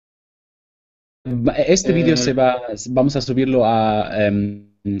Este video Eh, vamos a subirlo a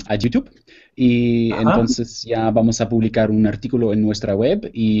YouTube y ajá, entonces ya vamos a publicar un artículo en nuestra web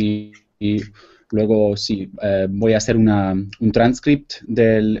y luego sí, voy a hacer un transcript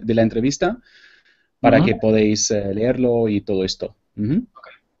de la entrevista para ujú, que podáis leerlo y todo esto. Ujú. ok.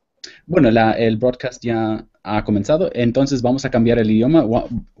 Bueno, el broadcast ya ha comenzado, entonces vamos a cambiar el idioma.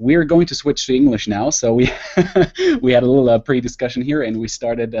 We're going to switch to English now, so we we had a little pre-discussion here, and we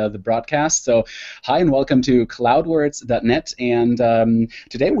started the broadcast. So, hi and welcome to cloudwords.net, and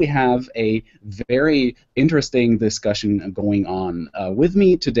today we have a very interesting discussion going on. With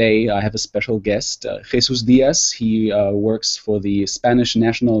me today, I have a special guest, Jesús Díaz. He works for the Spanish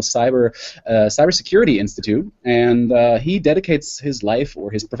National Cybersecurity Institute, and he dedicates his life,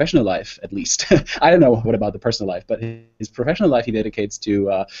 or his professional life at least. I don't know what about the personal life, but his professional life he dedicates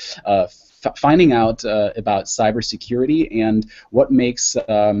to finding out about cybersecurity and what makes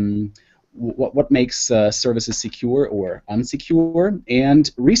services secure or unsecure. And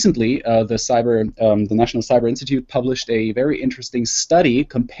recently, the National Cyber Institute published a very interesting study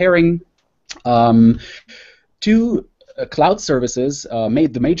comparing um, two cloud services,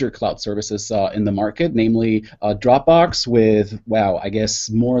 made the major cloud services in the market, namely Dropbox with, wow, I guess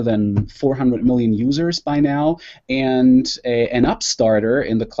more than 400 million users by now, and an upstarter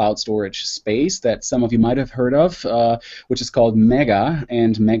in the cloud storage space that some of you might have heard of, which is called MEGA.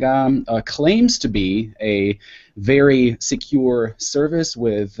 And MEGA claims to be a very secure service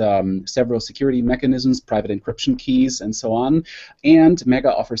with several security mechanisms, private encryption keys, and so on. And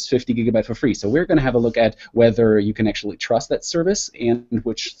Mega offers 50 gigabyte for free. So we're going to have a look at whether you can actually trust that service and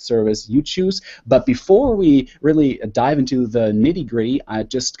which service you choose. But before we really dive into the nitty-gritty, I'm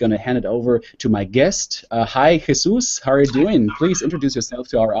just going to hand it over to my guest. Hi, Jesus. How are you doing? Please introduce yourself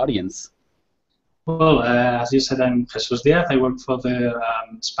to our audience. Well, as you said, I'm Jesús Díaz. I work for the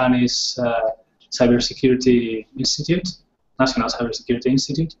Spanish Cybersecurity Institute, National Cybersecurity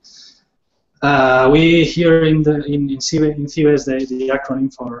Institute. We here in CIBES, the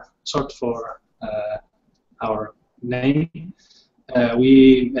acronym for short for our name.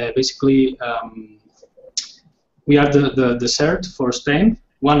 We basically we are the CERT for Spain.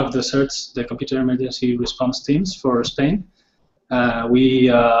 One of the CERTs, the Computer Emergency Response Teams for Spain. We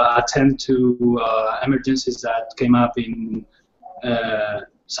attend to emergencies that came up in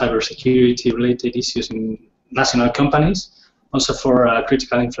cybersecurity-related issues in national companies, also for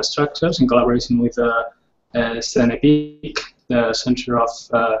critical infrastructures in collaboration with CNEPIC, the Center of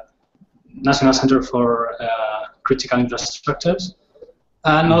National Center for Critical Infrastructures.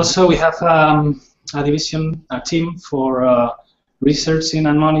 And also we have a division, a team for researching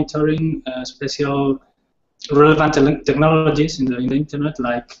and monitoring special relevant technologies in the internet,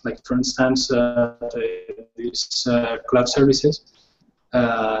 like for instance these cloud services.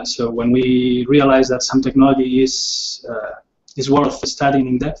 So when we realize that some technology is worth studying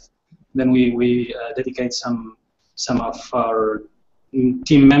in depth, then we dedicate some of our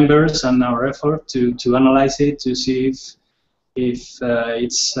team members and our effort to analyze it, to see if it's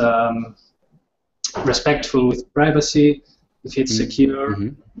respectful with privacy, if it's secure,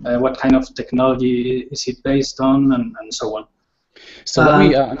 what kind of technology is it based on, and so on. So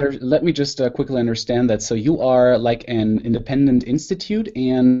let me just quickly understand that. So you are like an independent institute,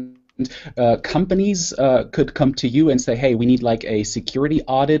 and companies could come to you and say, "Hey, we need like a security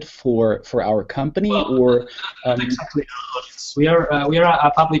audit for our company," Well, or exactly. We are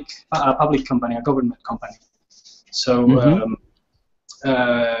a public company, a government company. So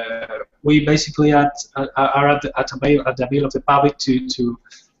we basically are at the appeal of the public to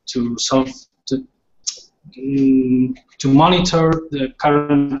monitor the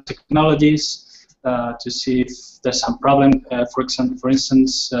current technologies, to see if there's some problem. For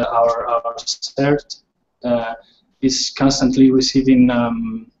instance, our CERT is constantly receiving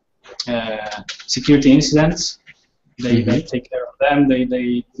security incidents. They take care of them.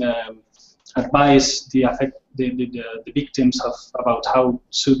 They advise the victims about how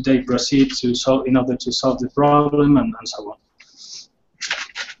should they proceed to solve in order to solve the problem, and so on.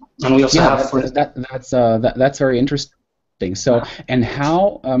 And we also have that's very interesting. So, and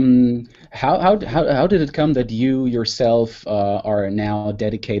how did it come that you yourself are now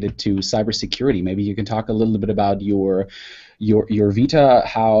dedicated to cybersecurity? Maybe you can talk a little bit about your vita.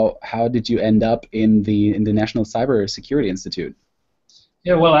 How did you end up in the National Cybersecurity Institute?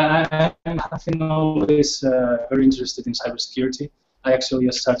 Yeah, well, I have been always very interested in cybersecurity. I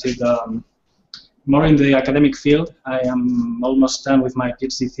actually started more in the academic field. I am almost done with my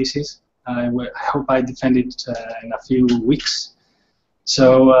PhD thesis. I hope I defend it in a few weeks.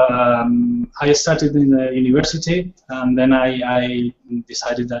 So I started in the university, and then I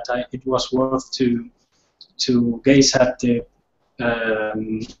decided that it was worth to gaze at the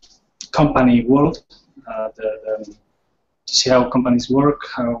company world, to see how companies work,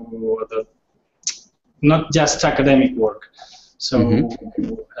 how not just academic work. So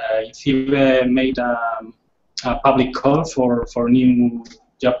ICIBE made a public call for new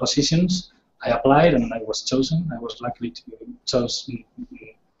job positions. I applied and I was chosen. I was lucky to be chosen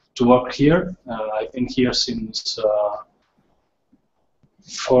to work here. I've been here since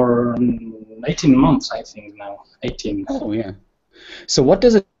for 18 months, I think now. 18. Oh yeah. So what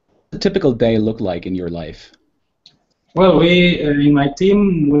does a typical day look like in your life? Well, we in my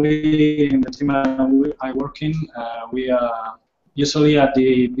team, in the team I work in, we usually at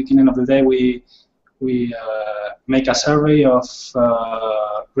the beginning of the day we make a survey of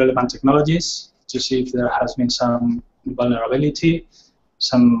relevant technologies to see if there has been some vulnerability.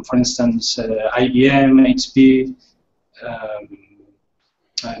 Some, for instance, IBM, HP, I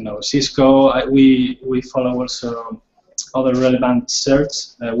don't know, Cisco. We follow also other relevant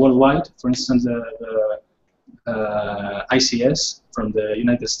certs worldwide. For instance, the ICS from the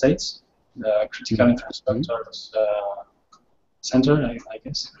United States, the Critical Infrastructure Center, I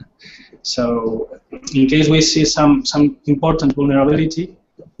guess. So, in case we see some important vulnerability,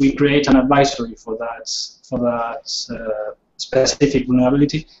 we create an advisory for that specific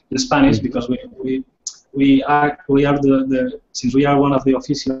vulnerability in Spanish, because we are since we are one of the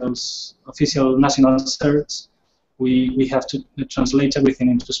official national certs, we have to translate everything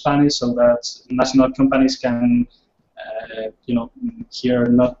into Spanish so that national companies can, here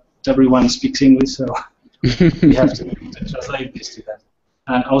not everyone speaks English, so we have to translate this to them.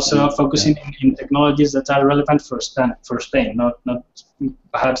 And also focusing in technologies that are relevant for Spain. Not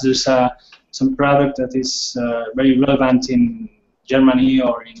perhaps there's some product that is very relevant in Germany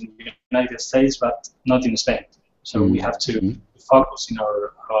or in the United States, but not in Spain. So we have to focus in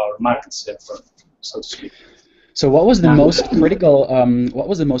our markets, so to speak. So what was the most critical? What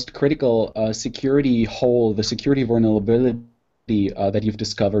was the most critical security hole, the security vulnerability that you've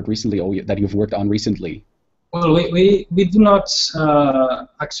discovered recently, or that you've worked on recently? Well, we do not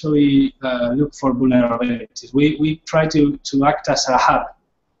actually look for vulnerabilities. We try to act as a hub.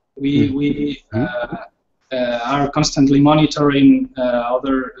 We are constantly monitoring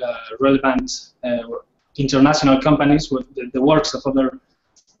other relevant international companies with the works of other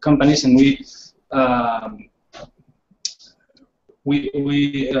companies, and we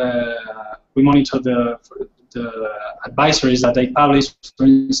monitor the advisories that they publish. For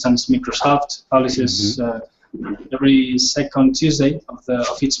instance, Microsoft publishes every second Tuesday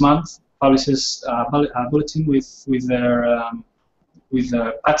of each month publishes a bulletin with their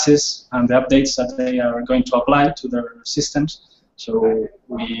patches and the updates that they are going to apply to their systems. So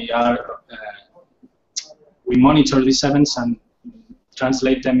we monitor these events and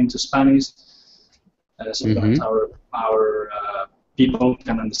translate them into Spanish so that our people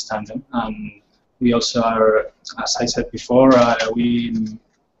can understand them. And we also are, as I said before,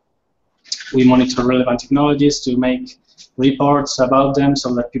 we monitor relevant technologies to make reports about them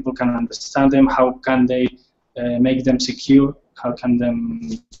so that people can understand them. How can they make them secure? How can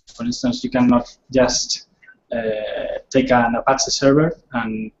them, for instance, you cannot just take an Apache server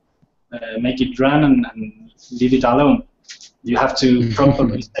and make it run and leave it alone. You have to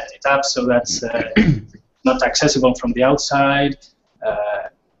properly set it up so that's not accessible from the outside.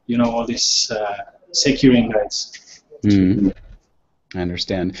 All these securing guides. I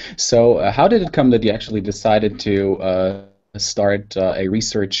understand. So how did it come that you actually decided to start a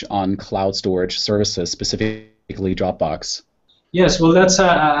research on cloud storage services, specifically Dropbox? Yes, well, that's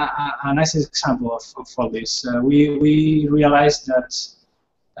a nice example of all this. We realized that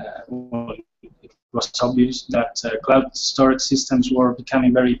it was obvious that cloud storage systems were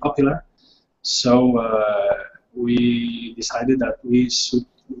becoming very popular. So we decided that we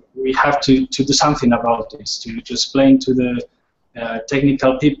have to do something about this, to explain to the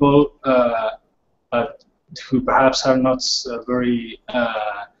technical people, but who perhaps are not very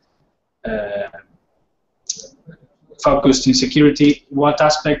focused in security. What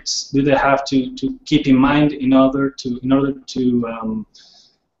aspects do they have to keep in mind in order to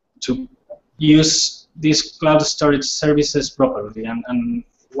use these cloud storage services properly, and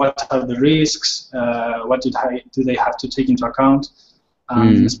what are the risks? What do they have to take into account?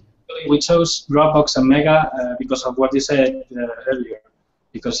 We chose Dropbox and MEGA because of what you said earlier,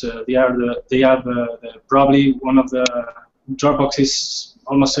 because they are probably one of the Dropbox is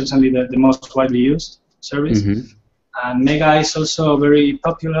almost certainly the most widely used service, and MEGA is also very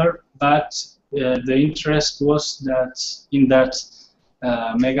popular. But the interest was that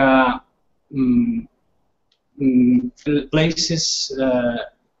MEGA places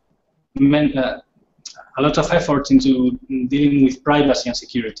a lot of effort into dealing with privacy and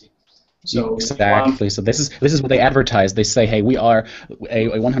security. So exactly. So this is what they advertise. They say, hey, we are a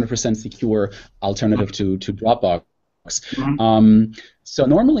 100% secure alternative to Dropbox. So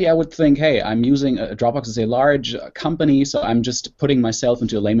normally I would think, hey, I'm using Dropbox is a large company, so I'm just putting myself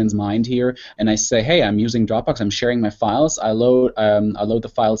into a layman's mind here, and I say, hey, I'm using Dropbox, I'm sharing my files, I load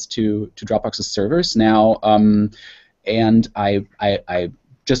the files to Dropbox's servers now, and I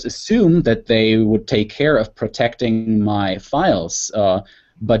just assume that they would take care of protecting my files.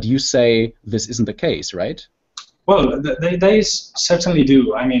 But you say this isn't the case, right? Well, they certainly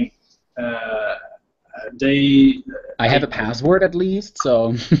do. I mean, I have a password at least,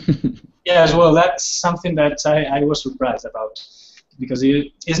 so. Yes, well, that's something that I was surprised about, because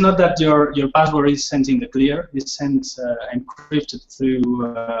it's not that your password is sent in the clear; it's sent encrypted through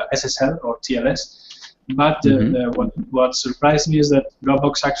SSL or TLS. But what surprised me is that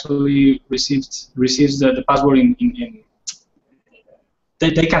Dropbox actually receives the password in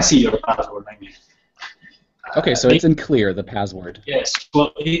they can see your password. I mean. Okay, so it's in clear, the password. Yes.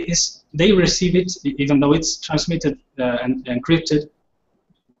 Well, they receive it even though it's transmitted and encrypted.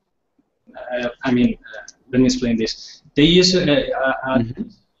 Let me explain this. They use a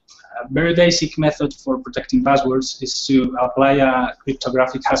very basic method for protecting passwords is to apply a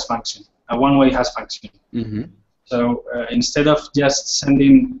cryptographic hash function, a one-way hash function. So instead of just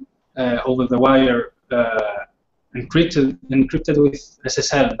sending over the wire encrypted with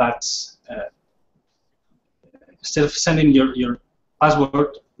SSL, but instead of sending your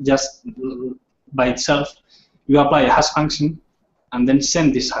password just by itself, you apply a hash function and then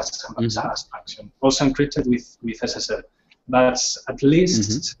send this hash function, also encrypted with SSL. But at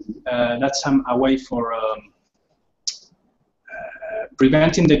least that's a way for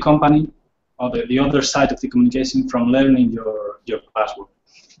preventing the company or the other side of the communication from learning your password.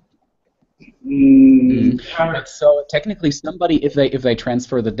 So technically, somebody, if they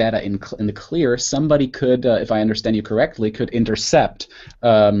transfer the data in the clear, somebody could, if I understand you correctly, could intercept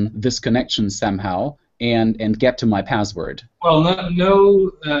this connection somehow and get to my password. Well,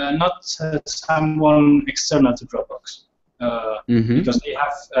 not someone external to Dropbox, because they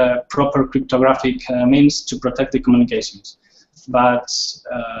have proper cryptographic means to protect the communications. But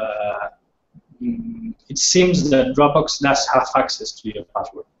it seems that Dropbox does have access to your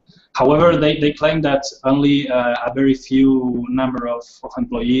password. However, they claim that only a very few number of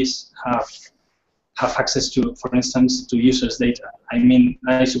employees have access to, for instance, to users' data. I mean,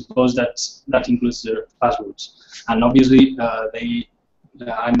 I suppose that includes their passwords, and obviously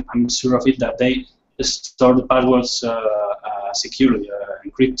I'm sure of it that they store the passwords securely,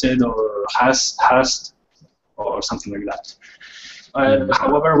 encrypted or hashed or something like that.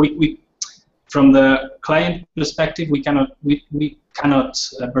 However, we from the client perspective, we cannot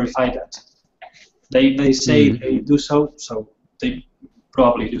verify that. They say they do so they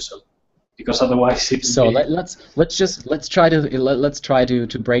probably do so, because otherwise it. So let's try to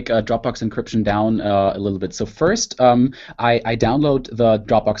break Dropbox encryption down a little bit. So first, I download the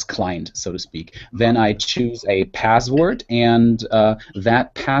Dropbox client, so to speak. Then I choose a password, and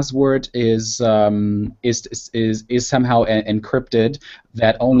that password is somehow encrypted.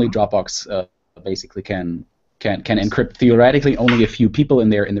 That only Dropbox basically can encrypt. Theoretically, only a few people in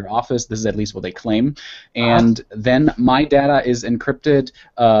their office. This is at least what they claim. And then my data is encrypted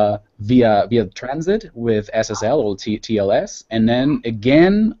via transit with SSL or TLS, and then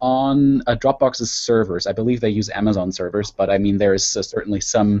again on Dropbox's servers. I believe they use Amazon servers, but I mean there is certainly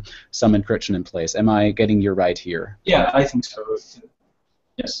some encryption in place. Am I getting you right here? Yeah, I think so.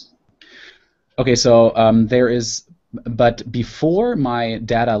 Yes. Okay, so there is, but before my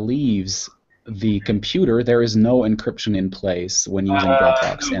data leaves the computer, there is no encryption in place when using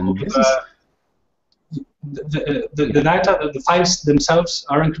Dropbox, and this is the data, the files themselves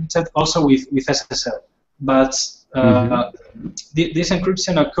are encrypted also with SSL, but this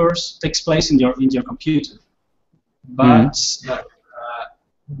encryption takes place in your computer, but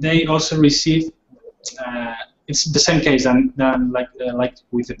they also receive. It's the same case than like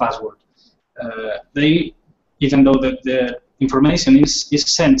with the password. Even though the information is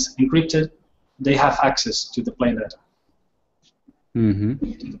sent encrypted, they have access to the plain data, to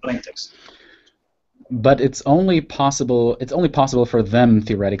the plain text. But it's only possible for them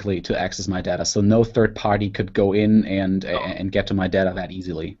theoretically to access my data. So no third party could go in and get to my data that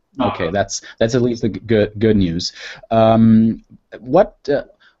easily. Okay, that's at least the good news.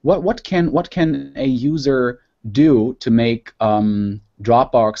 What can a user do to make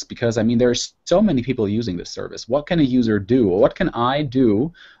Dropbox, because I mean there's so many people using this service. What can a user do? What can I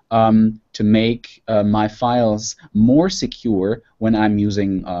do to make my files more secure when I'm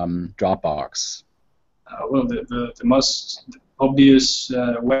using Dropbox? Well, the most obvious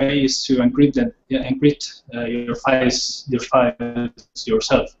way is to encrypt your files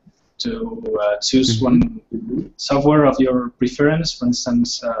yourself. To choose one software of your preference, for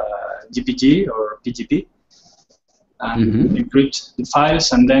instance, GPG or PGP, and encrypt the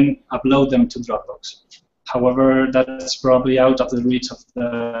files and then upload them to Dropbox. However, that's probably out of the reach of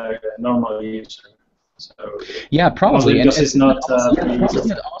the normal user. So yeah, probably. because it's not.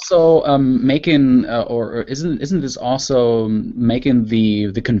 Isn't it also making, or isn't this also making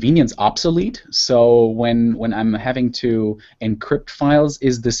the convenience obsolete? So when I'm having to encrypt files,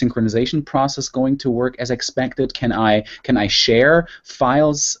 is the synchronization process going to work as expected? Can I share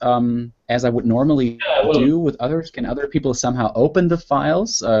files as I would normally do with others? Can other people somehow open the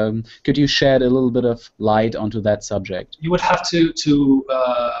files? Could you shed a little bit of light onto that subject? You would have to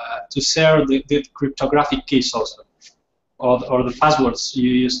share the cryptographic keys also, or the passwords you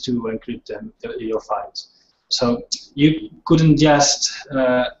use to encrypt your files. So you couldn't just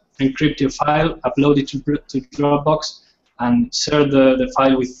encrypt your file, upload it to Dropbox, and share the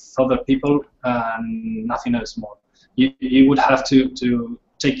file with other people, and nothing else more. You would have to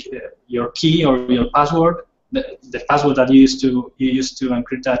take your key or your password, the password that you used to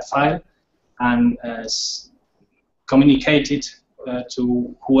encrypt that file, and communicate it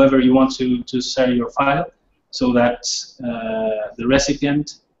to whoever you want to share your file, so that the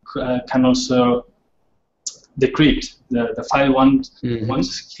recipient can also decrypt the file once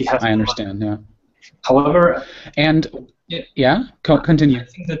he has. I understand. Yeah. However, continue. I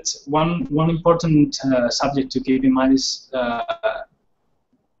think that one important subject to keep in mind is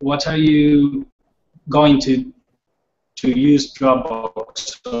what are you going to use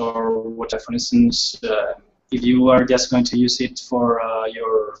Dropbox or what? For instance, if you are just going to use it for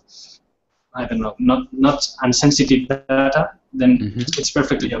your, I don't know, not unsensitive data, then it's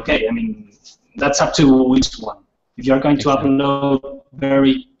perfectly okay. I mean, that's up to each one. If you are going to upload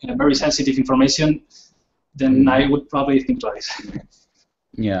very sensitive information, then I would probably think twice.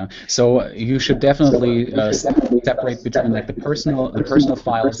 Yeah, so you should definitely separate between like the personal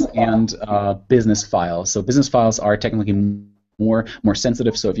files and business files. So business files are technically more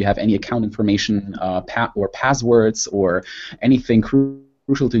sensitive. So if you have any account information or passwords or anything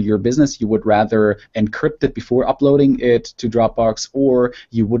crucial to your business, you would rather encrypt it before uploading it to Dropbox, or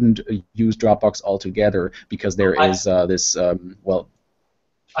you wouldn't use Dropbox altogether because there is this well.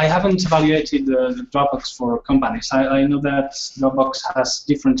 I haven't evaluated the Dropbox for companies. I know that Dropbox has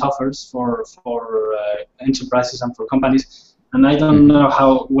different offers for enterprises and for companies, and I don't know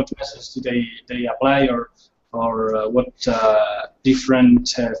what measures do they apply or what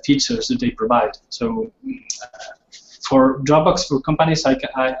different features do they provide. So for Dropbox for companies, I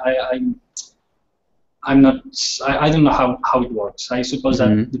don't know how it works. I suppose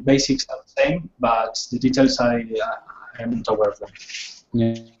that the basics are the same, but the details I am not aware of them.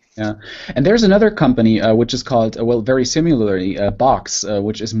 Yeah, and there's another company which is called, well, very similarly, Box,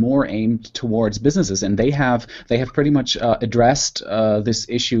 which is more aimed towards businesses, and they have pretty much addressed this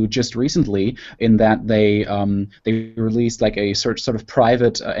issue just recently in that they released like a sort of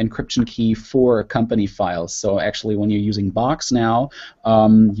private encryption key for company files. So actually, when you're using Box now,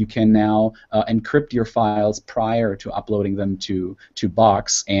 you can now encrypt your files prior to uploading them to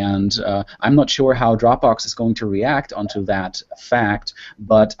Box, and I'm not sure how Dropbox is going to react onto that fact,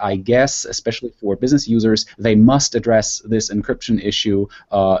 but I guess, especially for business users, they must address this encryption issue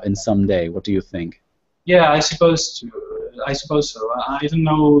in some day. What do you think? Yeah, I suppose so. I don't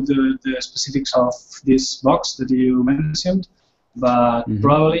know the specifics of this box that you mentioned, but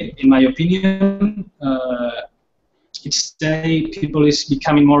probably, in my opinion, each day people is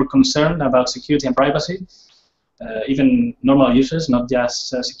becoming more concerned about security and privacy, even normal users, not just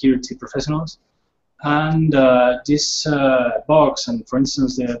security professionals. And this box, and for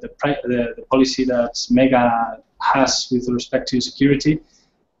instance, the policy that MEGA has with respect to security,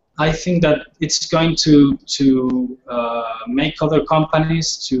 I think that it's going to make other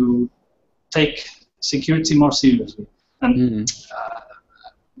companies to take security more seriously. And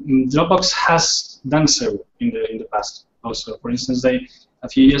Dropbox has done so in the past. Also, for instance, a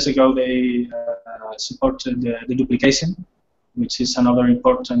few years ago they supported the duplication, which is another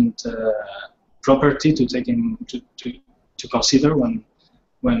important property to take to consider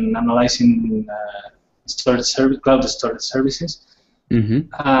when analyzing cloud storage services.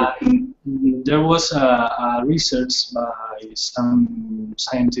 There was a research by some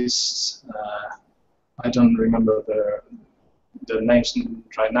scientists. I don't remember the names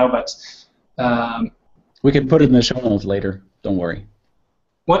right now, but we can put it in the show notes later. Don't worry.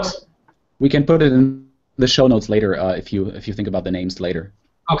 What? We can put it in the show notes later if you think about the names later.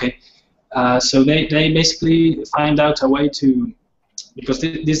 Okay. So they basically find out a way to, because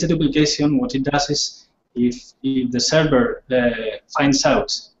this deduplication, what it does is, if the server finds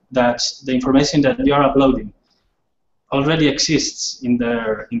out that the information that you are uploading already exists in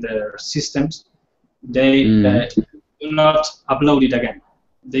their systems, they do not upload it again.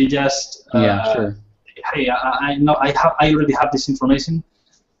 They just sure. Hey, I know I already have this information.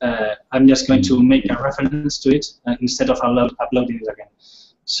 I'm just going to make a reference to it instead of uploading it again.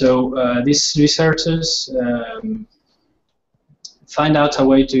 So these researchers find out a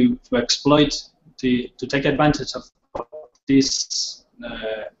way to exploit, to take advantage of this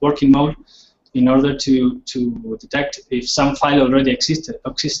working mode in order to detect if some file already existed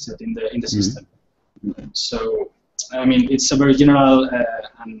in the system. So I mean, it's a very general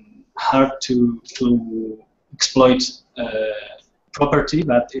and hard to exploit property,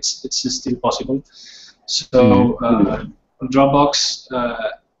 but it's still possible. So Dropbox,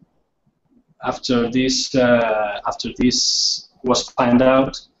 after this was found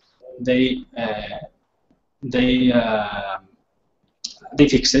out, they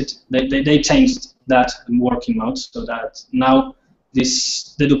fixed it. They changed that working mode so that now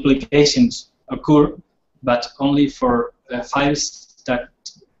these deduplications occur, but only for files that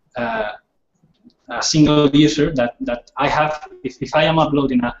a single user that I have. If I am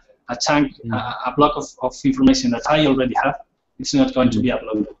uploading a chunk, a block of information that I already have, it's not going to be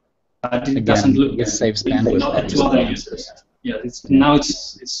uploaded. But it doesn't look. It saves bandwidth to other users. Yeah, now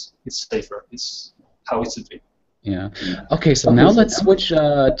it's safer. It's how it should be. Yeah. Okay, so now let's switch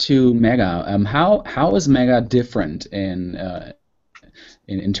to MEGA. How is MEGA different in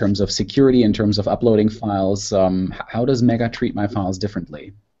terms of security, in terms of uploading files? How does MEGA treat my files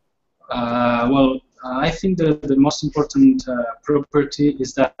differently? Well, I think the most important property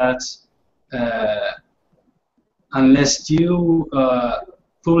is that unless you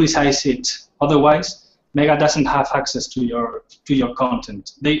publicize it, otherwise MEGA doesn't have access to your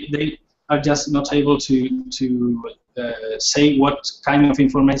content. They are just not able to say what kind of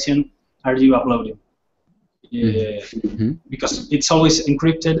information are you uploading, because it's always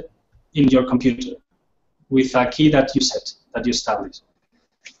encrypted in your computer with a key that you set, that you establish.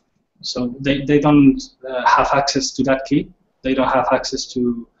 So they don't have access to that key. They don't have access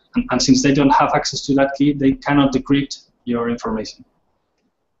to, and since they don't have access to that key, they cannot decrypt your information.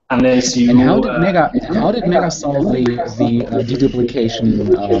 Unless you. And how did MEGA solve the deduplication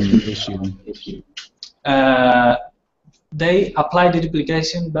issue? They apply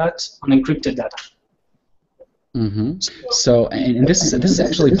deduplication, but on encrypted data. So, and this is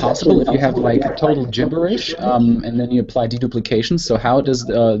actually possible if you have like total gibberish, and then you apply deduplication. So how does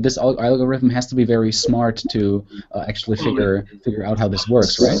this algorithm has to be very smart to actually figure out how this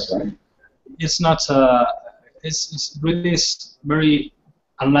works, right? It's not. It's really very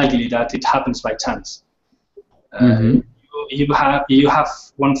unlikely that it happens by chance. You have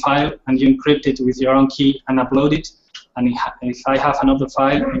one file and you encrypt it with your own key and upload it. And if I have another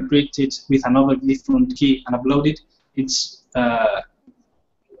file, encrypt it with another different key and upload it, it's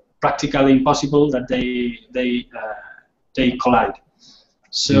practically impossible that they collide.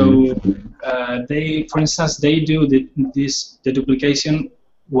 So for instance, they do this deduplication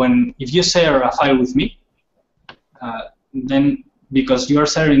if you share a file with me, then because you are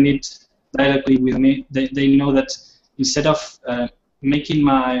sharing it directly with me, they know that instead of making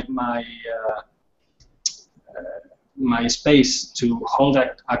my space to hold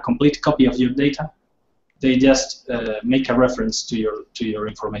a complete copy of your data, they just make a reference to your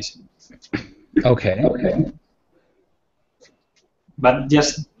information. Okay. But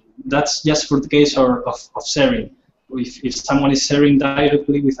that's just for the case of sharing. If someone is sharing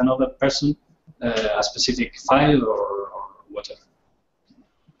directly with another person a specific file or whatever.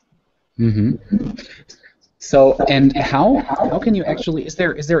 So, and how can you actually, is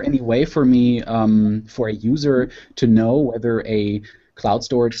there any way for me, for a user to know whether a cloud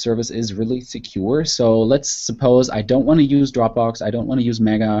storage service is really secure? So let's suppose I don't want to use Dropbox, I don't want to use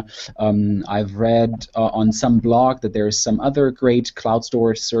MEGA. I've read on some blog that there's some other great cloud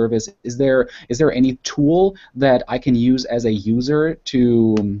storage service. Is there any tool that I can use as a user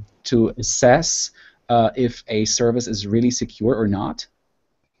to assess if a service is really secure or not?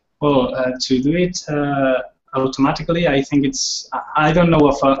 Well, to do it automatically, I think I don't know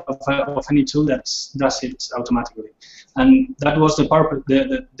of any tool that does it automatically, and that was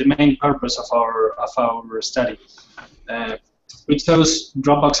the main purpose of our study. We chose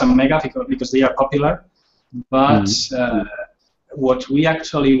Dropbox and MEGA because they are popular, but what we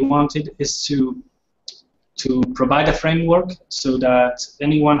actually wanted is to provide a framework so that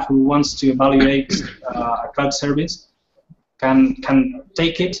anyone who wants to evaluate a cloud service can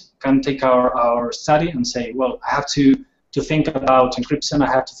take our study and say, well, I have to think about encryption, I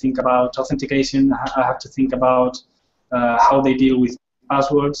have to think about authentication, I have to think about how they deal with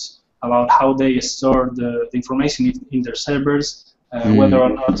passwords, about how they store the information in their servers, whether or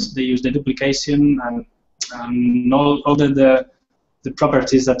not they use the duplication, and all the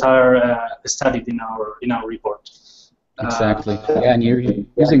properties that are studied in our report. Exactly. Yeah, and you're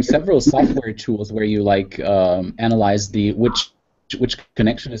using several software tools where you analyze which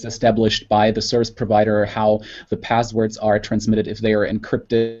connection is established by the service provider, how the passwords are transmitted if they are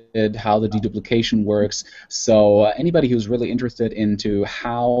encrypted, how the deduplication works. So anybody who's really interested into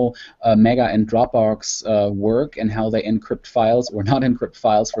how MEGA and Dropbox work and how they encrypt files or not encrypt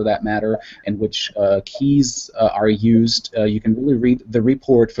files for that matter, and which keys are used, you can really read the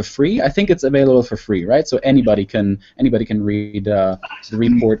report for free. I think it's available for free, right? So anybody can read the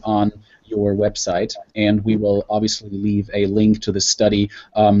report on your website, and we will obviously leave a link to the study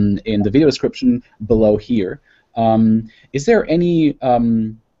in the video description below here. Is there any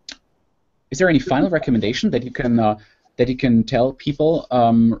final recommendation that you can tell people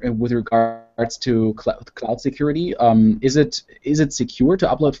with regards to cloud security? Is it secure to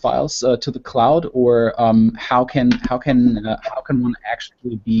upload files to the cloud, or how can one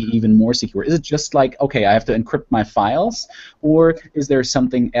actually be even more secure? Is it just like, okay, I have to encrypt my files, or is there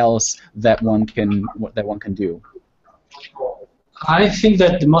something else that one can do? I think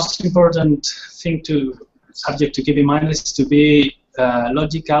that the most important subject to keep in mind is to be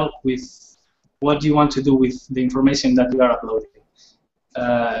logical with what you want to do with the information that you are uploading.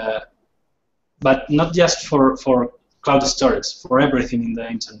 But not just for cloud storage, for everything in the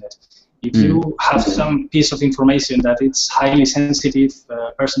internet. If you have some piece of information that it's highly sensitive,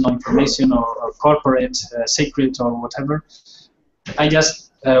 personal information or corporate secret or whatever, I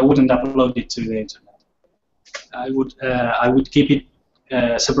just wouldn't upload it to the internet. I would keep it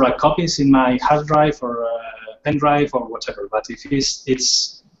separate copies in my hard drive or pen drive or whatever. But if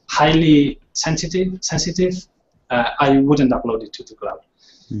it's highly sensitive, I wouldn't upload it to the cloud.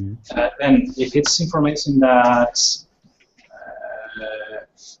 And if it's information that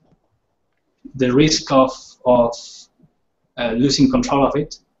the risk of losing control of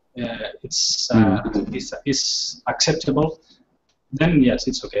it is acceptable, then yes,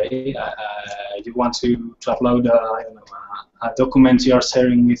 it's okay. You want to upload I don't know, a document you are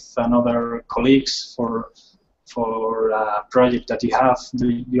sharing with another colleagues for a project that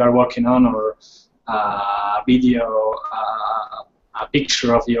you are working on, or a video, a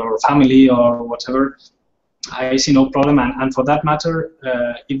picture of your family or whatever, I see no problem. And for that matter,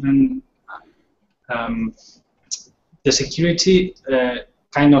 even the security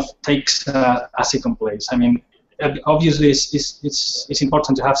kind of takes a second place. I mean, obviously it's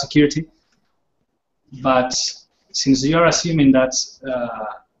important to have security, but since you are assuming that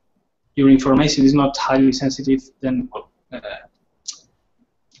your information is not highly sensitive, then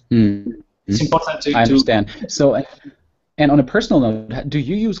it's important to... I understand. So, and on a personal note, do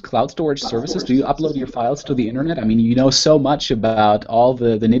you use cloud storage services? Do you upload your files to the internet? I mean, you know so much about all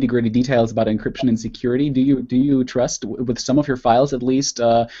the nitty-gritty details about encryption and security. Do you trust, with some of your files at least,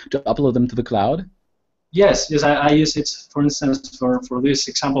 to upload them to the cloud? Yes, I use it, for instance, for this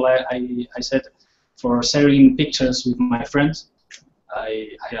example I said, for sharing pictures with my friends.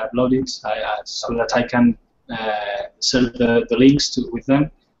 I upload it so that I can share the links with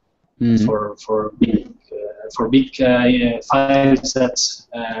them. For big files that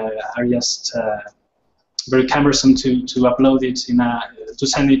are just very cumbersome to upload it to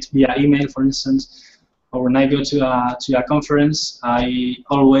send it via email, for instance. Or when I go to a conference, I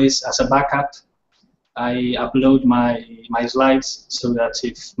always, as a backup, I upload my slides so that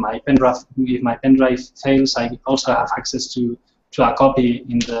if my pen drive fails, I also have access to a copy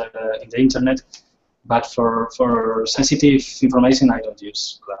in the internet. But for sensitive information, I don't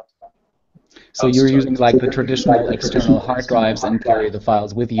use cloud. So you're using like the traditional external hard drives and carry the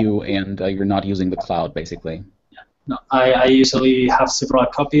files with you, and you're not using the cloud, basically. Yeah. No, I usually have several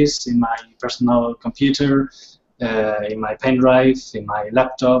copies in my personal computer, in my pen drive, in my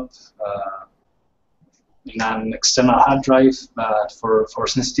laptop, in an external hard drive. But for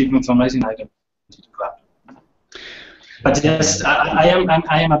sensitive information, I don't use the cloud. But yes, I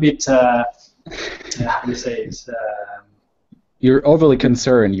am a bit. How do you say it? You're overly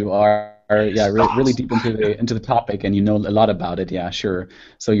concerned. You are. Yeah, really deep into the topic, and you know a lot about it. Yeah, sure.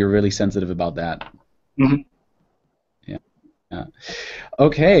 So you're really sensitive about that. Mm-hmm. Yeah.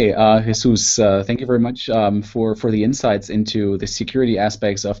 Okay, Jesus, thank you very much for the insights into the security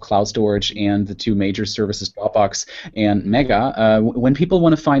aspects of cloud storage and the two major services, Dropbox and Mega. When people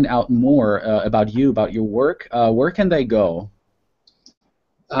want to find out more about you, about your work, where can they go?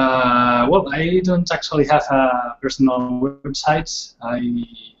 Well, I don't actually have a personal website. I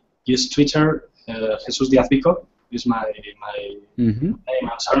use Twitter. Jesús Díaz Vico is my Mm-hmm. name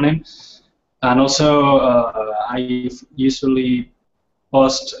and surname. And also, I usually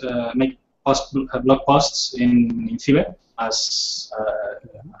make blog posts in Cibe, as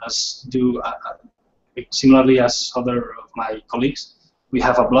do similarly as other of my colleagues. We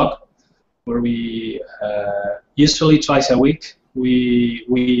have a blog where we usually twice a week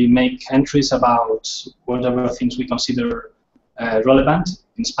we make entries about whatever things we consider relevant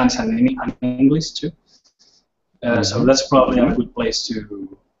in Spanish and in English too. So that's probably a good place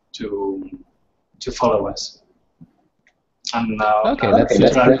to follow us. And Okay,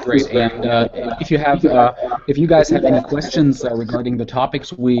 that's great. And if you guys have any questions regarding the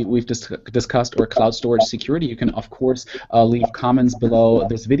topics we've discussed or cloud storage security, you can of course leave comments below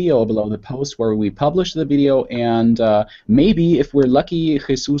this video or below the post where we publish the video. And maybe if we're lucky,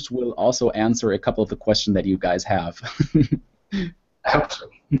 Jesus will also answer a couple of the questions that you guys have. I hope so.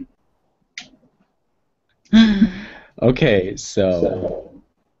 Okay, so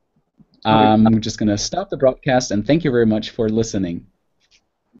I'm just going to stop the broadcast and thank you very much for listening.